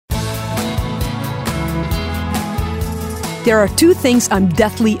There are two things I'm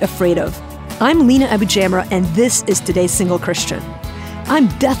deathly afraid of. I'm Lina AbuJamra, and this is Today's Single Christian. I'm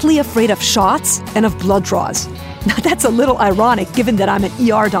deathly afraid of shots and of blood draws. Now that's a little ironic given that I'm an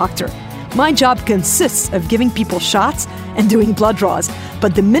ER doctor. My job consists of giving people shots and doing blood draws.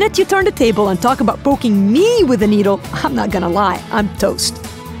 But the minute you turn the table and talk about poking me with a needle, I'm not gonna lie, I'm toast.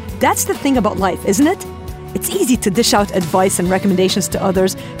 That's the thing about life, isn't it? It's easy to dish out advice and recommendations to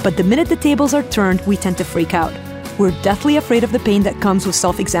others, but the minute the tables are turned, we tend to freak out. We're deathly afraid of the pain that comes with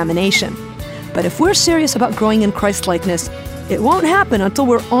self-examination. But if we're serious about growing in Christ-likeness, it won't happen until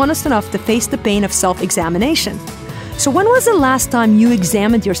we're honest enough to face the pain of self-examination. So when was the last time you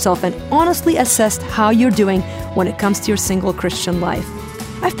examined yourself and honestly assessed how you're doing when it comes to your single Christian life?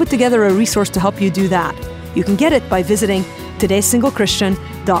 I've put together a resource to help you do that. You can get it by visiting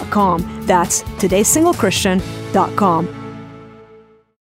todaysinglechristian.com. That's todaysinglechristian.com.